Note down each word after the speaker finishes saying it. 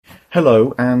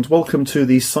Hello and welcome to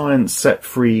the Science Set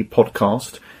Free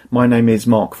podcast. My name is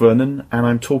Mark Vernon and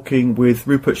I'm talking with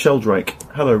Rupert Sheldrake.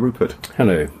 Hello, Rupert.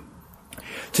 Hello.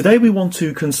 Today we want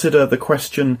to consider the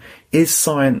question, is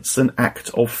science an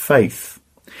act of faith?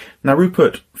 Now,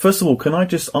 Rupert, first of all, can I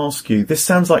just ask you, this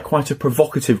sounds like quite a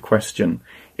provocative question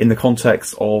in the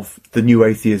context of the new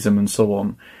atheism and so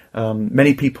on.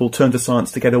 Many people turn to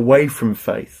science to get away from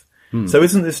faith. So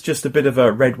isn't this just a bit of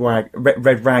a red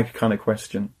rag kind of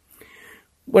question?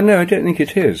 Well, no, I don't think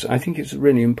it is. I think it's a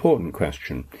really important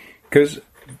question because,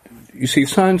 you see,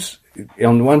 science,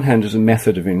 on the one hand, is a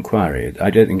method of inquiry.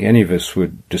 I don't think any of us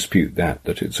would dispute that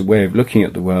it's a way of looking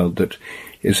at the world that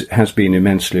has been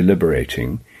immensely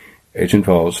liberating. It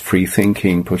involves free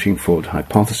thinking, putting forward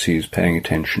hypotheses, paying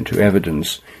attention to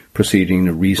evidence, proceeding in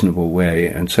a reasonable way,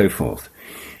 and so forth.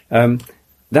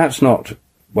 That's not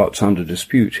what's under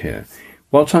dispute here.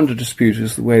 What's under dispute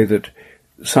is the way that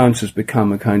science has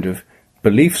become a kind of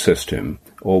belief system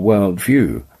or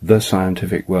worldview, the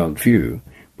scientific worldview,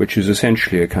 which is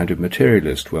essentially a kind of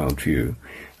materialist worldview.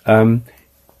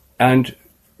 And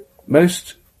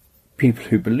most people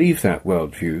who believe that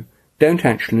worldview don't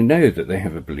actually know that they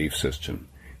have a belief system.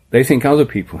 They think other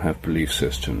people have belief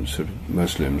systems, sort of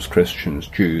Muslims, Christians,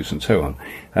 Jews, and so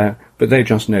on, but they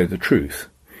just know the truth.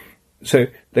 So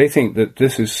they think that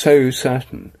this is so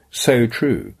certain, so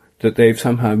true, that they've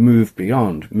somehow moved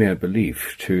beyond mere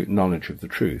belief to knowledge of the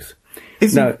truth.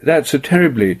 Now, that's a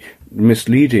terribly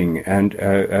misleading and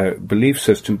belief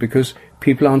system because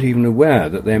people aren't even aware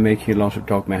that they're making a lot of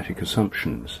dogmatic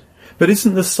assumptions. But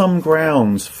isn't there some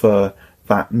grounds for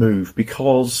that move?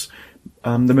 Because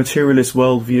the materialist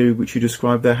worldview, which you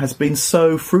described there, has been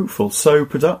so fruitful, so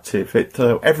productive.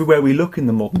 Everywhere we look in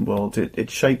the modern world, it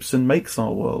shapes and makes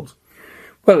our world.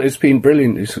 Well, it's been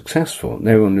brilliantly successful.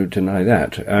 No one would deny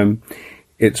that.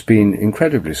 It's been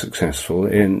incredibly successful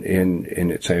in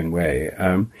its own way.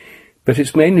 But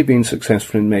it's mainly been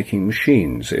successful in making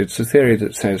machines. It's a theory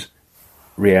that says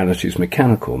reality is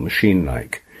mechanical,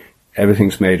 machine-like.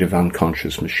 Everything's made of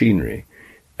unconscious machinery.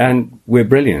 And we're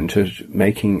brilliant at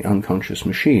making unconscious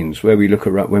machines when we look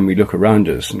around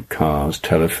us, and cars,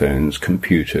 telephones,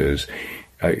 computers,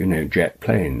 jet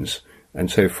planes,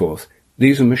 and so forth.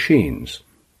 These are machines.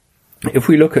 If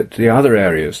we look at the other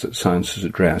areas that science has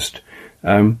addressed,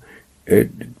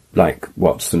 like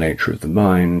what's the nature of the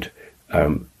mind,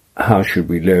 how should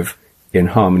we live in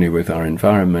harmony with our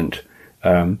environment,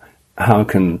 how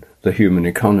can the human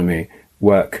economy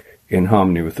work in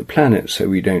harmony with the planet so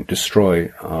we don't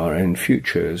destroy our own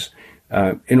futures,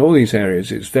 in all these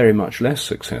areas it's very much less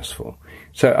successful.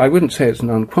 So I wouldn't say it's an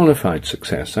unqualified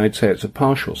success, I'd say it's a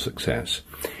partial success.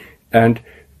 And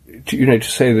to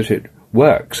say that it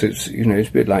works, it's a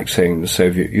bit like saying the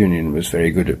Soviet Union was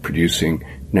very good at producing,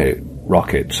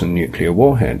 rockets and nuclear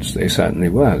warheads. They certainly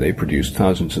were. They produced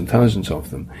thousands and thousands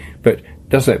of them. But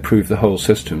does that prove the whole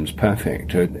system's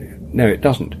perfect? No, it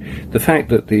doesn't. The fact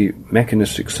that the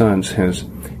mechanistic science has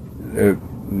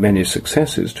many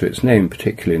successes to its name,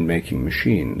 particularly in making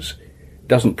machines,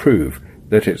 doesn't prove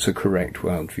that it's a correct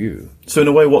worldview. So in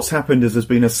a way what's happened is there's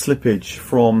been a slippage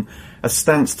from a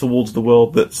stance towards the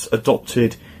world that's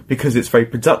adopted because it's very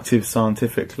productive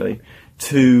scientifically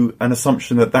to an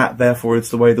assumption that therefore is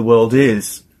the way the world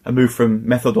is, a move from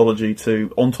methodology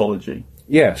to ontology.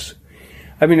 Yes.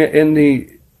 I mean, in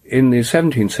the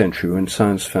 17th century when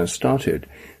science first started,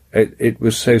 it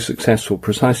was so successful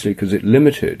precisely because it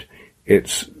limited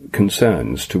its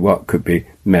concerns to what could be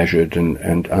measured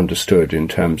and understood in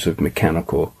terms of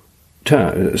mechanical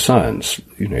science,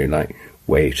 like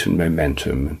weight and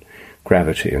momentum and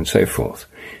gravity and so forth.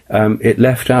 It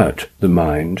left out the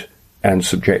mind and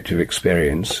subjective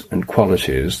experience and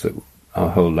qualities that our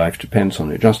whole life depends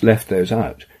on. It just left those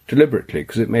out deliberately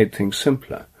because it made things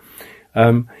simpler.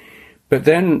 But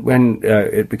then when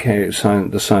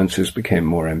the sciences became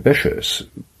more ambitious,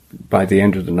 by the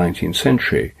end of the 19th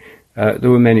century,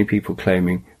 there were many people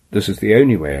claiming this is the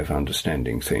only way of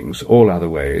understanding things. All other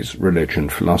ways, religion,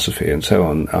 philosophy, and so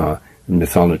on,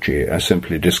 mythology, are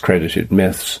simply discredited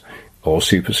myths or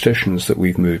superstitions that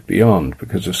we've moved beyond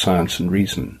because of science and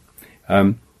reason.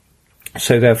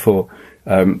 So therefore,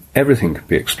 everything can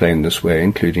be explained this way,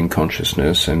 including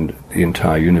consciousness and the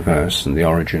entire universe and the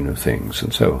origin of things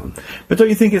and so on. But don't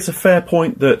you think it's a fair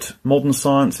point that modern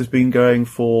science has been going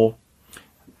for,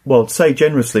 well, say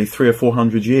generously 300 or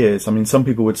 400 years? I mean, some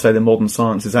people would say that modern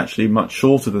science is actually much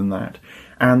shorter than that,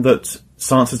 and that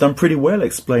science has done pretty well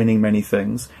explaining many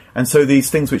things. And so these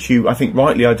things which you, I think,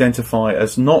 rightly identify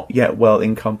as not yet well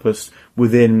encompassed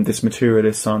within this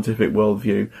materialist scientific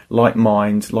worldview, like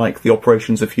mind, like the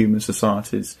operations of human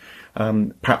societies,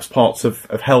 Perhaps parts of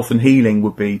health and healing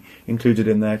would be included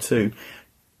in there too.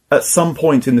 At some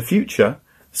point in the future,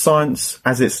 science,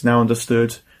 as it's now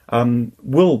understood,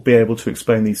 will be able to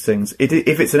explain these things.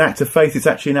 If it's an act of faith, it's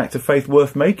actually an act of faith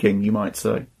worth making, you might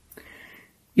say.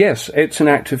 Yes, it's an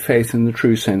act of faith in the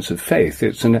true sense of faith.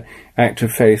 It's an act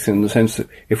of faith in the sense that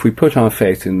if we put our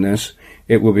faith in this,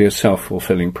 it will be a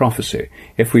self-fulfilling prophecy.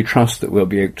 If we trust that we'll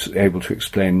be able to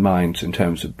explain minds in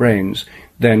terms of brains,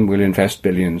 then we'll invest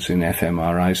billions in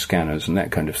fMRI scanners and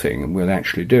that kind of thing, and we'll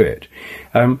actually do it.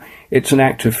 It's an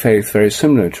act of faith very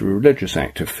similar to a religious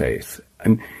act of faith,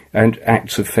 and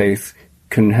acts of faith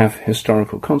can have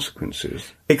historical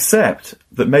consequences. Except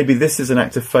that maybe this is an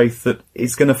act of faith that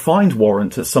is going to find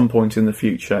warrant at some point in the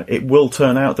future. It will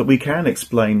turn out that we can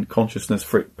explain consciousness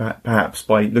for it, perhaps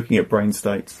by looking at brain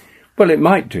states. Well, it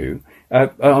might do.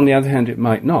 On the other hand, it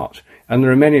might not. And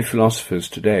there are many philosophers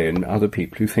today and other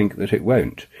people who think that it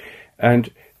won't.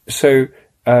 And so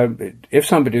if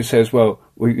somebody says, well,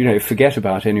 forget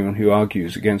about anyone who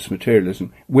argues against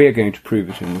materialism, we're going to prove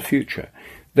it in the future,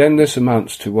 then this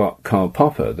amounts to what Karl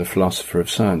Popper, the philosopher of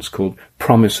science, called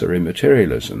promissory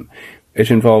materialism. It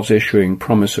involves issuing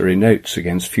promissory notes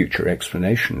against future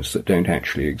explanations that don't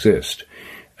actually exist.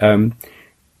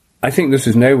 I think this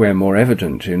is nowhere more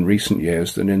evident in recent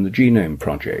years than in the Genome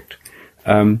Project.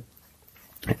 And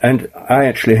I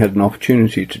actually had an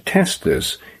opportunity to test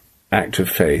this act of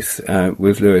faith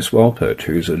with Lewis Wolpert,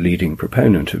 who's a leading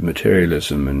proponent of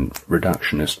materialism and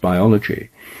reductionist biology.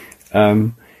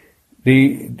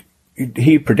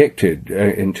 He predicted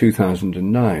in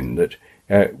 2009 that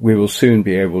we will soon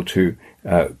be able to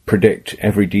predict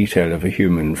every detail of a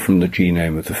human from the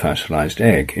genome of the fertilized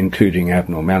egg, including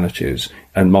abnormalities,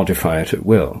 and modify it at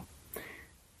will.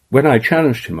 When I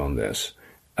challenged him on this,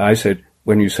 I said,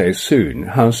 when you say soon,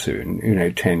 how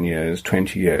soon? 10 years,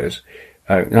 20 years.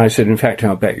 And I said, in fact,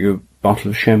 I'll bet you a bottle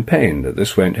of champagne that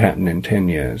this won't happen in 10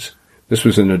 years. This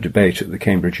was in a debate at the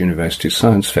Cambridge University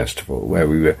Science Festival, where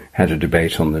we had a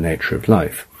debate on the nature of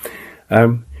life.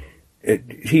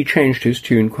 He changed his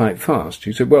tune quite fast.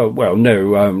 He said, well,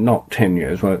 no, not 10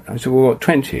 years. Well, I said, well, what,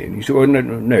 20? And he said, well,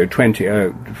 no, 20,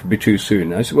 it would be too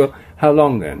soon. I said, well, how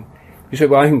long then? He said,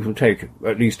 well, I think it will take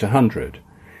at least 100.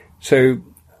 So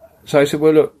I said,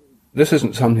 well, look, this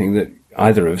isn't something that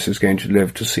either of us is going to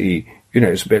live to see.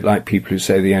 It's a bit like people who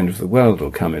say the end of the world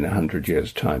will come in 100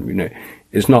 years' time.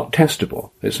 It's not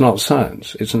testable. It's not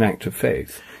science. It's an act of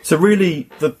faith. So really,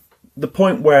 the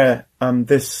point where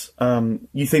this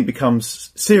you think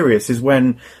becomes serious is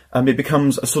when it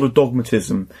becomes a sort of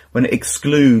dogmatism, when it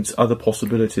excludes other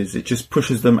possibilities. It just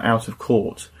pushes them out of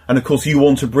court. And of course, you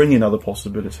want to bring in other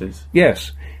possibilities.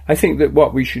 Yes. I think that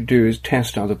what we should do is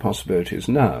test other possibilities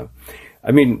now.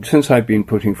 I mean, since I've been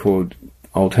putting forward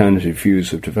alternative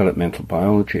views of developmental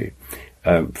biology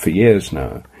for years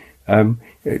now,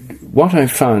 what I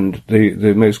found,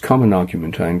 the most common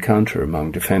argument I encounter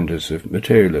among defenders of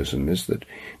materialism is that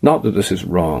not that this is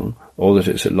wrong, or that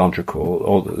it's illogical,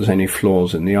 or that there's any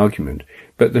flaws in the argument,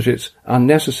 but that it's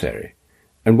unnecessary.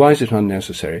 And why is it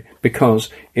unnecessary? Because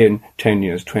in 10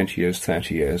 years, 20 years,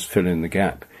 30 years, fill in the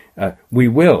gap, we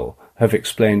will have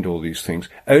explained all these things.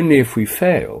 Only if we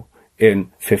fail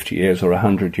in 50 years or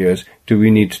 100 years do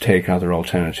we need to take other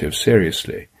alternatives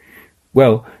seriously.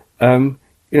 Well,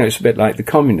 it's a bit like the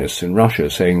communists in Russia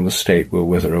saying the state will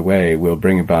wither away, will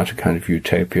bring about a kind of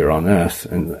utopia on Earth,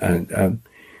 and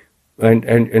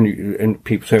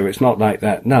people say, well, it's not like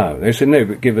that now. They say, no,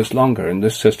 but give us longer, and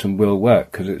this system will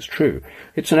work because it's true.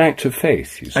 It's an act of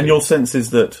faith, you see. And your sense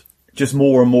is that just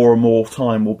more and more and more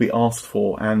time will be asked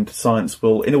for, and science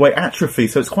will, in a way, atrophy.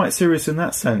 So it's quite serious in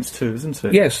that sense too, isn't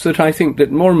it? Yes, that I think that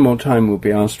more and more time will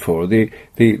be asked for. The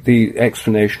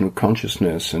explanation of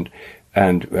consciousness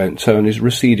and so on is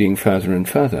receding further and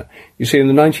further. You see, in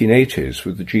the 1980s,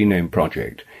 with the Genome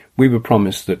Project, we were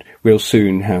promised that we'll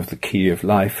soon have the key of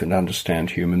life and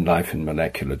understand human life in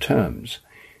molecular terms.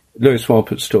 Lewis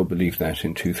Wolpert still believed that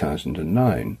in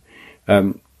 2009.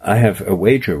 I have a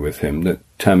wager with him that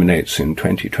terminates in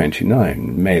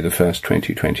 2029, May the 1st,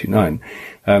 2029.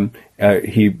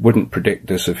 He wouldn't predict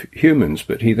this of humans,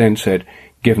 but he then said,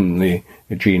 given the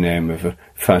genome of a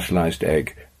fertilized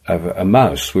egg of a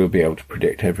mouse, we'll be able to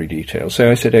predict every detail. So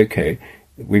I said, okay,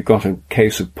 we've got a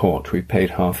case of port, we've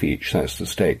paid half each, that's the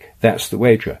stake, that's the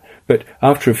wager. But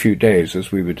after a few days,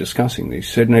 as we were discussing these,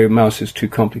 he said, no, mouse is too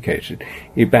complicated.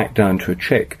 He backed down to a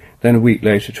chick, then a week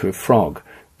later to a frog,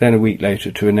 then a week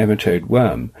later to a nematode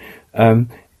worm.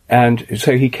 And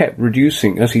so he kept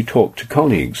reducing, as he talked to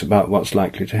colleagues about what's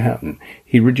likely to happen,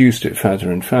 he reduced it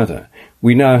further and further.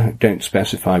 we now don't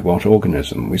specify what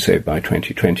organism. We say by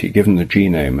 2020, given the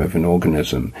genome of an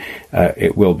organism,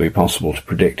 it will be possible to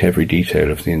predict every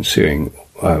detail of the ensuing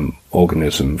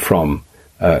organism from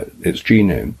its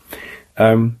genome.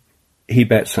 He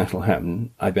bets that'll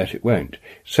happen. I bet it won't.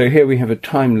 So here we have a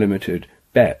time-limited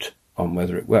bet on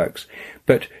whether it works.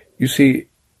 But you see,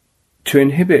 to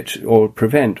inhibit or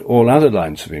prevent all other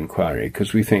lines of inquiry,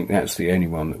 because we think that's the only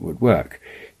one that would work,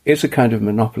 is a kind of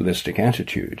monopolistic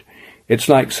attitude. It's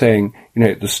like saying,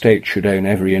 the state should own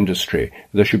every industry.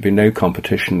 There should be no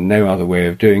competition, no other way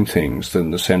of doing things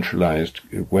than the centralized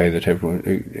way that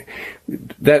everyone...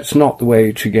 That's not the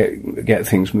way to get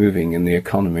things moving in the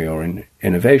economy or in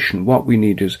innovation. What we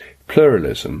need is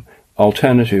pluralism,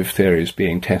 alternative theories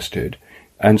being tested,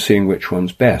 and seeing which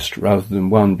one's best, rather than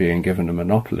one being given a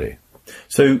monopoly.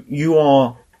 So you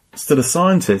are still a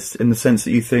scientist in the sense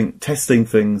that you think testing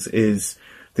things is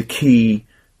the key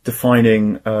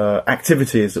defining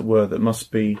activity, as it were, that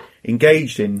must be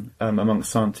engaged in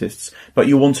amongst scientists, but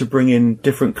you want to bring in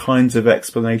different kinds of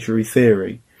explanatory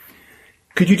theory.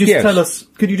 Could you just tell us?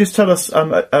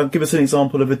 Give us an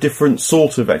example of a different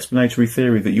sort of explanatory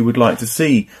theory that you would like to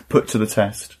see put to the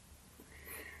test?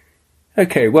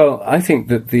 Okay, well, I think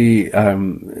that the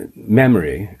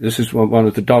memory, this is one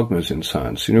of the dogmas in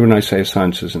science. When I say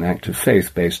science is an act of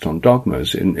faith based on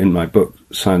dogmas, in my book,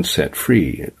 Science Set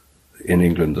Free, in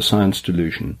England, The Science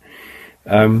Delusion,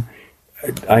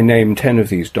 I name 10 of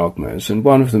these dogmas, and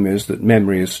one of them is that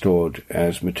memory is stored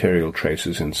as material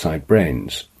traces inside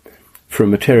brains. For a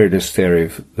materialist theory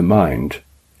of the mind,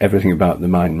 everything about the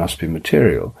mind must be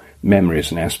material. Memory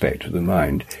is an aspect of the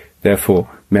mind. Therefore,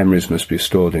 memories must be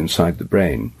stored inside the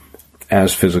brain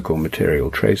as physical material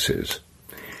traces.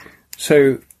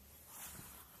 So,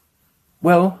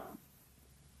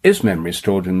 is memory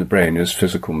stored in the brain as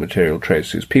physical material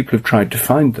traces? People have tried to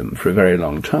find them for a very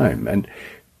long time, and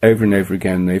over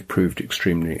again they've proved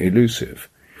extremely elusive.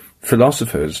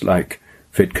 Philosophers like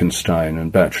Wittgenstein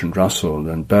and Bertrand Russell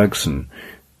and Bergson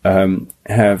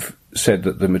have said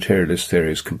that the materialist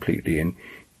theory is completely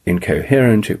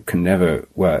incoherent, it can never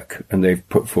work, and they've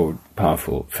put forward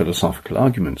powerful philosophical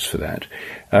arguments for that.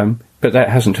 But that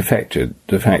hasn't affected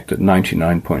the fact that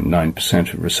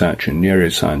 99.9% of research in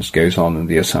neuroscience goes on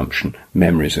the assumption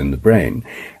memory's in the brain.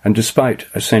 And despite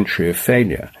a century of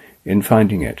failure in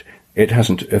finding it, it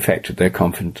hasn't affected their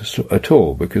confidence at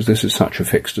all, because this is such a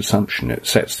fixed assumption. It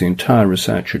sets the entire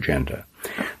research agenda.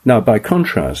 Now, by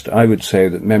contrast, I would say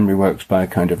that memory works by a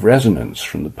kind of resonance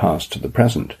from the past to the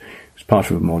present. It's part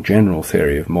of a more general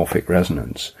theory of morphic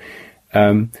resonance,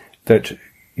 that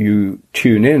you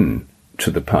tune in to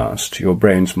the past. Your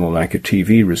brain's more like a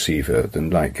TV receiver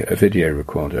than like a video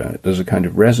recorder. There's a kind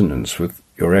of resonance with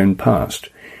your own past.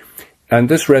 And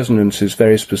this resonance is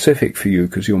very specific for you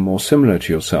because you're more similar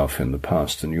to yourself in the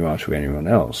past than you are to anyone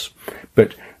else.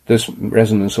 But this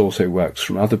resonance also works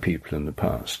from other people in the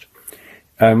past.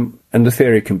 And the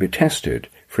theory can be tested.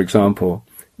 For example,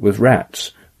 with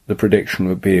rats, the prediction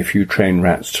would be if you train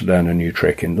rats to learn a new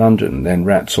trick in London, then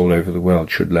rats all over the world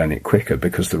should learn it quicker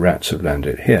because the rats have learned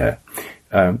it here,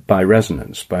 by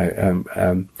resonance.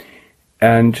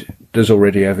 And there's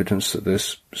already evidence that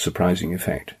this surprising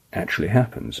effect actually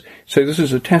happens. So this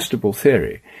is a testable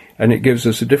theory, and it gives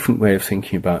us a different way of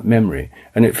thinking about memory,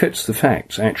 and it fits the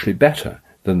facts actually better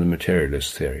than the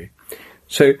materialist theory.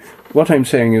 So what I'm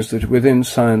saying is that within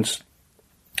science,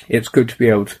 it's good to be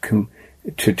able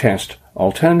to test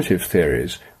alternative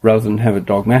theories rather than have a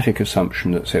dogmatic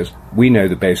assumption that says, we know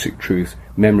the basic truth,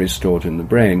 memory is stored in the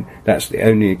brain, that's the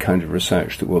only kind of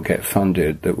research that will get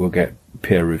funded, that will get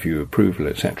peer review approval,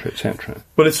 etc., etc.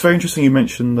 Well, it's very interesting you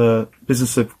mentioned the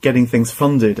business of getting things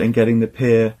funded and getting the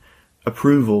peer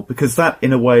approval, because that,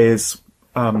 in a way, is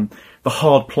the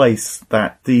hard place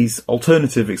that these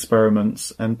alternative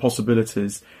experiments and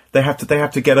possibilities, they have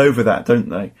to get over that, don't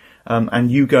they?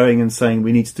 And you going and saying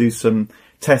we need to do some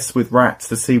tests with rats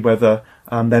to see whether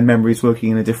their memory is working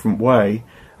in a different way,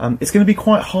 it's going to be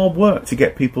quite hard work to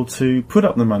get people to put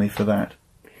up the money for that.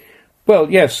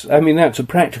 Well, yes, I mean, that's a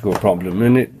practical problem,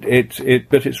 and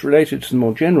but it's related to the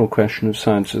more general question of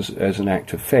science as an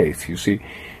act of faith. You see,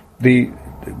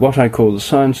 what I call the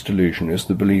science delusion is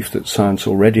the belief that science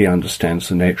already understands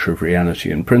the nature of reality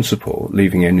in principle,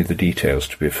 leaving only the details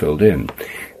to be filled in.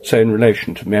 So in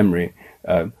relation to memory,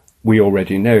 we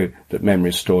already know that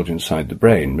memory is stored inside the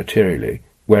brain materially.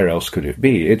 Where else could it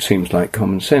be? It seems like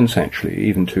common sense, actually,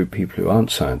 even to people who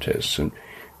aren't scientists. And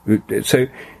so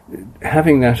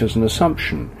having that as an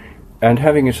assumption, and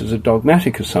having it as a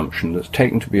dogmatic assumption that's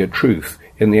taken to be a truth,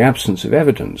 in the absence of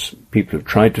evidence, people have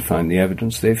tried to find the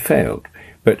evidence, they've failed.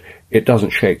 But it doesn't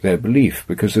shake their belief,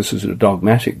 because this is a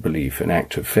dogmatic belief, an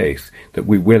act of faith, that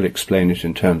we will explain it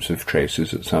in terms of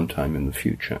traces at some time in the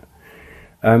future.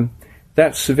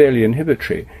 That's severely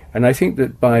inhibitory, and I think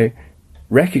that by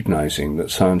recognizing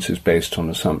that science is based on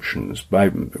assumptions,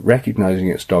 by recognizing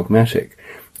it's dogmatic,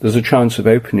 there's a chance of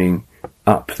opening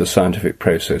up the scientific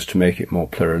process to make it more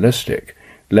pluralistic,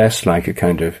 less like a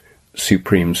kind of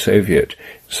supreme Soviet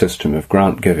system of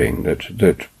grant-giving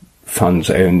that funds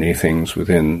only things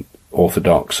within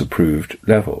orthodox approved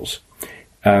levels,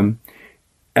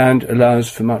 and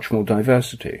allows for much more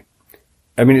diversity.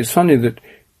 I mean, it's funny that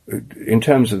in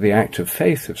terms of the act of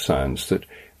faith of science, that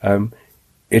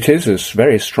it is a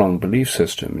very strong belief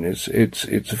system, and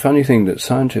it's a funny thing that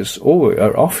scientists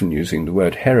are often using the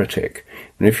word heretic.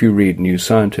 And if you read New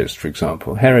Scientist, for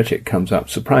example, heretic comes up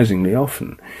surprisingly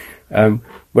often,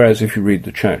 whereas if you read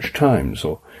the Church Times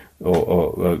or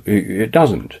it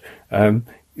doesn't.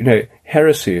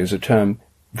 Heresy is a term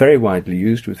very widely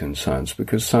used within science,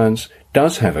 because science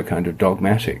does have a kind of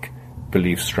dogmatic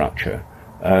belief structure,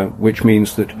 which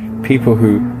means that people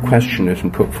who question it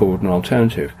and put forward an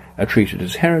alternative are treated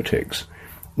as heretics,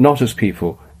 not as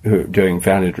people who are doing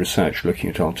valid research looking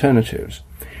at alternatives.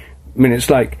 I mean, it's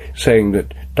like saying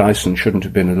that Dyson shouldn't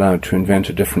have been allowed to invent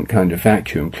a different kind of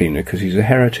vacuum cleaner because he's a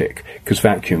heretic, because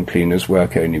vacuum cleaners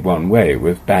work only one way,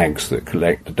 with bags that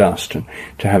collect the dust, and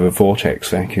to have a vortex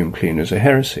vacuum cleaner is a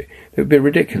heresy. It would be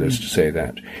ridiculous to say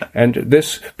that.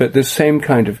 But this same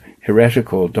kind of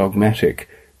heretical, dogmatic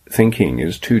thinking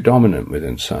is too dominant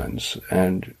within science,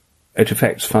 and it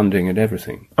affects funding and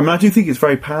everything. I mean, I do think it's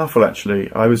very powerful, actually.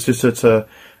 I was just at a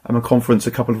conference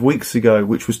a couple of weeks ago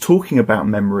which was talking about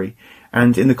memory,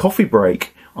 and in the coffee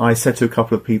break I said to a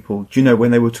couple of people, do you know,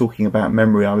 when they were talking about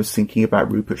memory, I was thinking about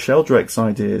Rupert Sheldrake's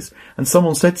ideas, and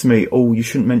someone said to me, oh, you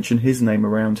shouldn't mention his name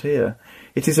around here.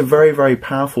 It is a very, very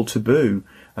powerful taboo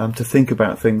to think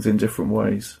about things in different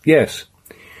ways. Yes.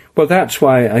 Well, that's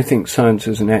why I think science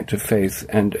is an act of faith,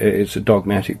 and it's a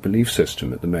dogmatic belief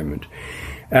system at the moment.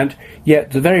 And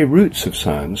yet the very roots of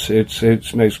science,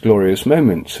 its most glorious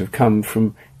moments, have come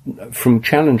from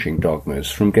challenging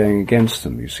dogmas, from going against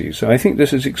them, you see. So I think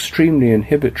this is extremely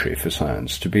inhibitory for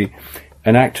science, to be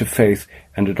an act of faith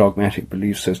and a dogmatic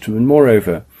belief system, and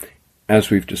moreover, as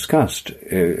we've discussed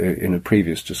in a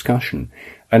previous discussion,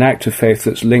 an act of faith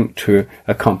that's linked to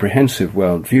a comprehensive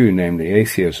worldview, namely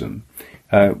atheism,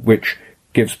 which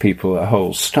gives people a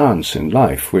whole stance in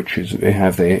life, which is they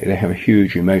have a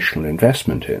huge emotional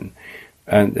investment in.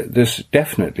 And this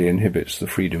definitely inhibits the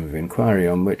freedom of inquiry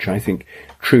on which I think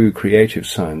true creative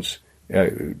science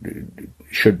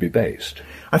should be based.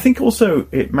 I think also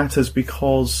it matters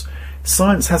because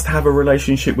science has to have a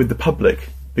relationship with the public,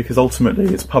 because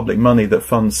ultimately it's public money that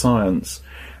funds science.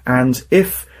 And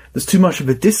if there's too much of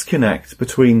a disconnect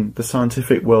between the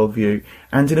scientific worldview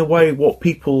and, in a way, what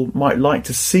people might like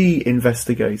to see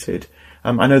investigated,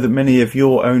 I know that many of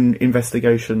your own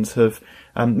investigations have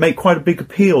made quite a big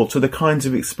appeal to the kinds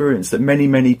of experience that many,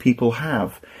 many people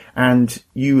have. And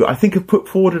you, I think, have put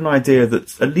forward an idea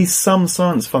that at least some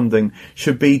science funding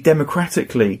should be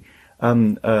democratically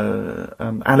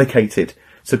allocated,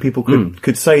 so people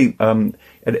could say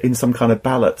in some kind of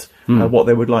ballot what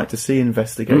they would like to see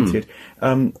investigated.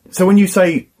 So when you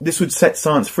say this would set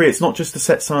science free, it's not just to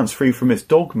set science free from its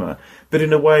dogma, but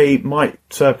in a way might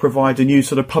provide a new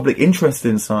sort of public interest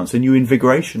in science, a new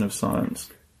invigoration of science.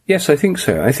 Yes, I think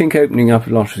so. I think opening up a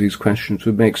lot of these questions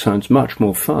would make science much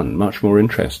more fun, much more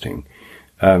interesting.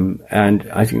 And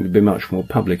I think there'd be much more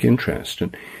public interest.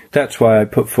 And that's why I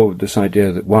put forward this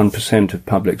idea that 1% of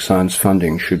public science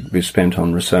funding should be spent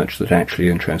on research that actually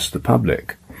interests the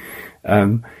public.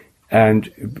 And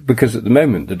because at the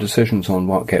moment the decisions on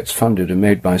what gets funded are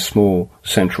made by small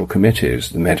central committees,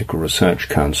 the Medical Research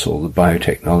Council, the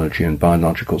Biotechnology and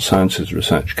Biological Sciences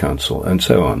Research Council, and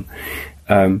so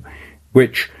on,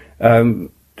 which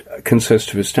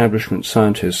consist of establishment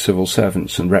scientists, civil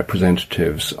servants, and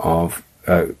representatives of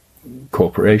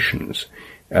corporations.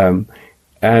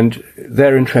 And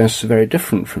their interests are very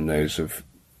different from those of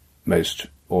most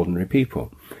ordinary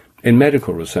people. In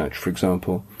medical research, for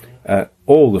example,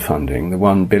 all the funding, the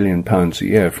 £1 billion a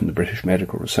year from the British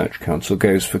Medical Research Council,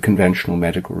 goes for conventional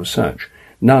medical research.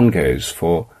 None goes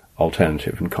for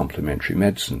alternative and complementary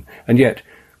medicine. And yet,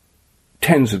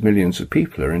 tens of millions of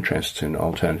people are interested in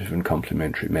alternative and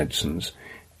complementary medicines.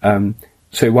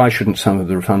 So why shouldn't some of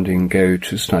the funding go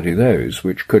to study those,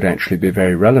 which could actually be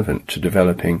very relevant to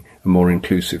developing a more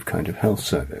inclusive kind of health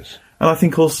service? And I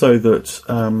think also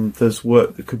that there's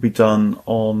work that could be done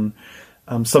on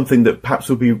something that perhaps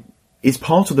would be is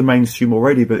part of the mainstream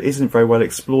already, but isn't very well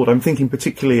explored. I'm thinking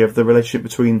particularly of the relationship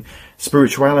between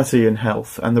spirituality and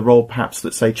health, and the role perhaps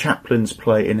that, say, chaplains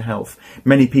play in health.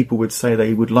 Many people would say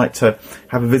they would like to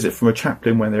have a visit from a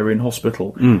chaplain when they're in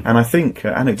hospital. And I think,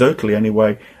 anecdotally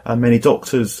anyway, many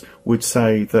doctors would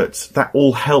say that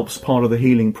all helps part of the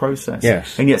healing process.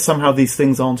 Yes. And yet somehow these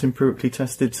things aren't empirically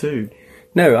tested too.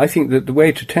 No, I think that the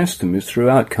way to test them is through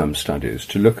outcome studies,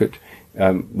 to look at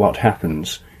what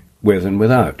happens with and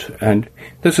without. And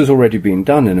this has already been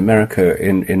done in America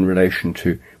in relation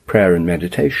to prayer and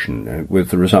meditation, with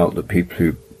the result that people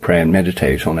who pray and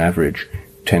meditate on average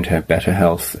tend to have better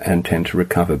health and tend to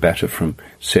recover better from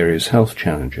serious health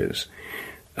challenges.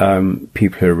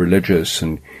 People who are religious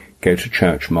and go to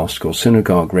church, mosque or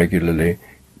synagogue regularly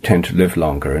tend to live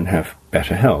longer and have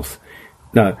better health.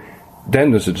 Now,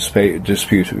 then there's a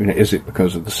dispute, is it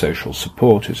because of the social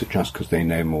support, is it just because they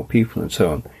know more people and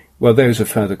so on? Well, those are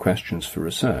further questions for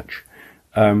research.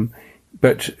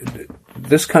 But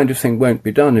this kind of thing won't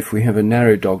be done if we have a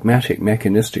narrow dogmatic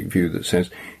mechanistic view that says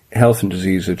health and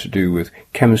disease are to do with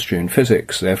chemistry and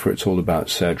physics, therefore it's all about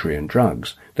surgery and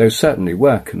drugs. Those certainly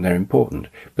work and they're important,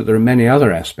 but there are many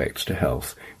other aspects to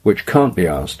health which can't be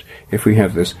asked if we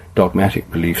have this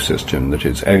dogmatic belief system that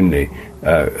it's only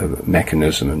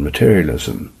mechanism and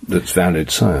materialism that's valid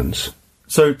science.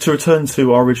 So to return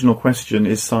to our original question,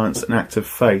 is science an act of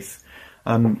faith?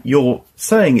 You're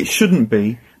saying it shouldn't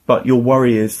be, but your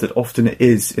worry is that often it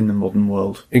is in the modern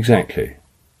world. Exactly.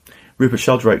 Rupert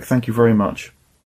Sheldrake, thank you very much.